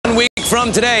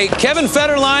from today, Kevin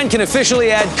Federline can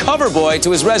officially add cover boy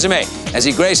to his resume as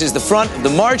he graces the front of the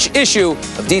March issue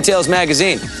of Details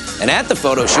magazine. And at the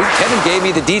photo shoot, Kevin gave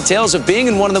me the details of being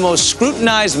in one of the most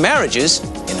scrutinized marriages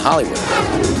in Hollywood.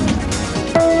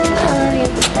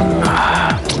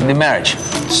 The marriage,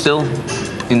 still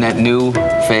in that new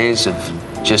phase of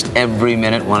just every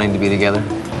minute wanting to be together?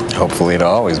 Hopefully it'll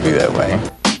always be that way.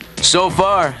 So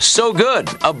far, so good.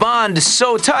 A bond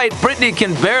so tight, Brittany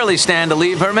can barely stand to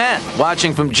leave her man,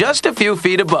 watching from just a few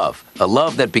feet above. A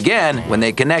love that began when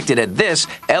they connected at this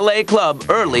L.A. club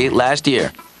early last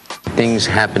year. Things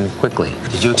happened quickly.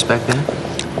 Did you expect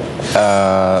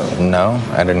that? No,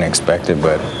 I didn't expect it,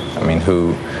 but I mean,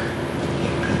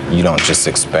 you don't just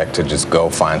expect to just go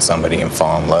find somebody and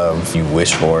fall in love. You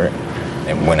wish for it,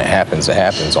 and when it happens,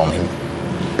 only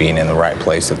being in the right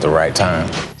place at the right time.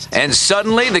 And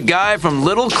suddenly, the guy from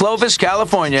Little Clovis,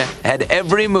 California, had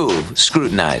every move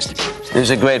scrutinized. There's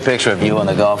a great picture of you on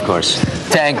the golf course.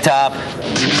 Tank top.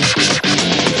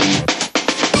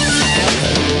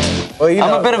 Well,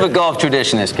 I'm a bit of a golf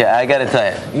traditionist, I gotta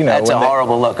tell you. That's a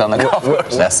horrible look on the golf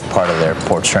course. That's part of their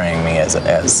portraying me as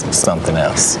something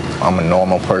else. I'm a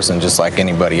normal person just like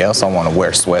anybody else. I want to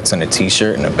wear sweats and a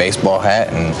t-shirt and a baseball hat,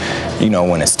 and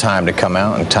when it's time to come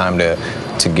out and time to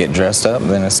get dressed up,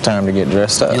 then it's time to get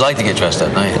dressed up. You like to get dressed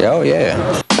up, don't you? Oh,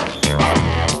 yeah.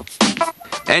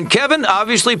 And Kevin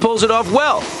obviously pulls it off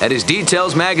well at his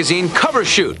Details magazine cover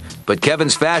shoot. But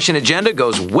Kevin's fashion agenda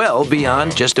goes well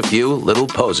beyond just a few little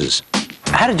poses.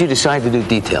 How did you decide to do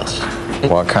Details?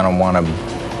 Well, I kind of want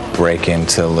to break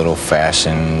into a little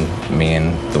fashion. Me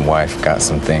and the wife got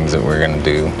some things that we're going to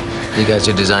do. You guys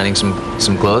are designing some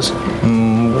clothes?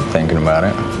 We're thinking about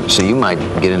it. So you might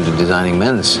get into designing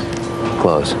men's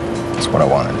clothes. That's what I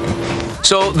want to do.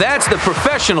 So that's the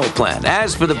professional plan.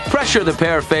 As for the pressure the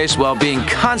pair face while being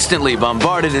constantly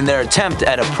bombarded in their attempt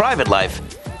at a private life,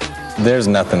 there's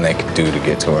nothing they could do to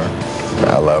get to her.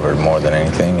 I love her more than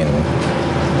anything, and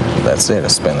that's it. I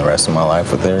spend the rest of my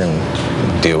life with her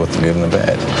and deal with the good and the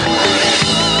bad.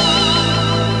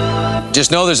 Just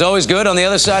know there's always good on the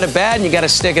other side of bad, and you got to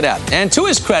stick it out. And to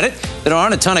his credit, there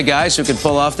aren't a ton of guys who can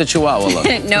pull off the Chihuahua look.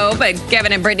 No, but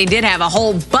Kevin and Brittany did have a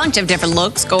whole bunch of different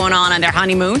looks going on their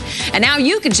honeymoon. And now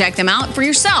you can check them out for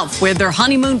yourself with their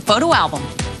honeymoon photo album.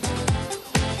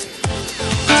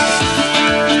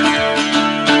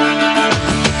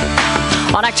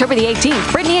 On October the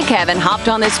 18th, Brittany and Kevin hopped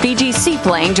on this Fiji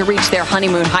seaplane to reach their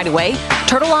honeymoon hideaway,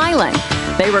 Turtle Island.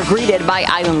 They were greeted by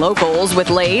island locals with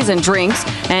leis and drinks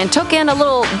and took in a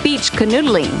little beach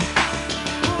canoodling.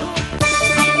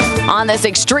 On this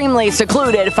extremely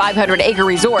secluded 500-acre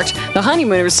resort, the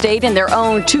honeymooners stayed in their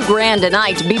own $2,000 a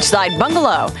night beachside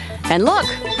bungalow. And look,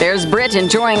 there's Britt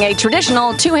enjoying a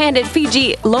traditional two-handed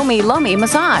Fiji lomi-lomi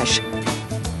massage.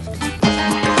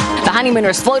 The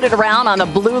honeymooners floated around on the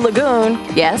Blue Lagoon,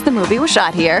 yes, the movie was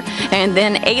shot here, and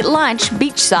then ate lunch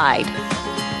beachside.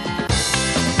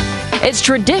 It's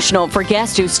traditional for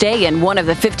guests who stay in one of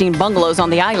the 15 bungalows on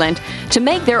the island to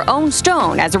make their own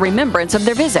stone as a remembrance of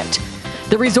their visit.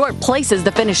 The resort places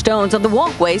the finished stones on the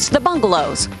walkways to the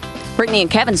bungalows. Brittany and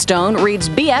Kevin's stone reads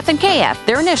BF and KF,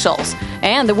 their initials,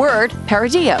 and the word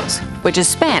Paradios, which is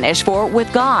Spanish for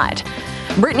with God.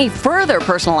 Brittany further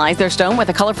personalized their stone with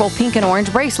a colorful pink and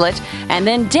orange bracelet and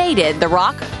then dated the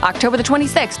rock October the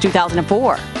 26th,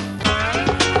 2004.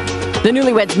 The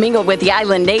newlyweds mingled with the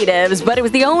island natives, but it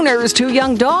was the owner's two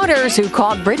young daughters who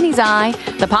caught Brittany's eye.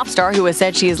 The pop star, who has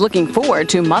said she is looking forward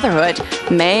to motherhood,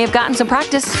 may have gotten some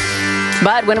practice.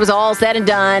 But when it was all said and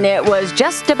done, it was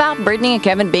just about Brittany and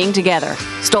Kevin being together.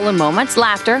 Stolen moments,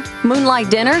 laughter, moonlight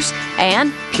dinners,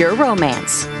 and pure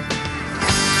romance.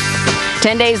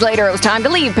 10 days later, it was time to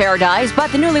leave paradise,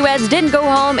 but the newlyweds didn't go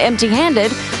home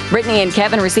empty-handed. Brittany and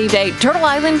Kevin received a Turtle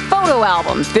Island photo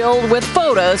album filled with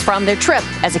photos from their trip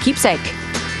as a keepsake.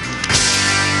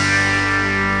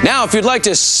 Now, if you'd like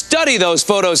to study those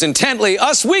photos intently,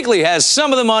 Us Weekly has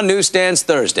some of them on newsstands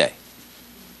Thursday.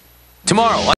 Tomorrow.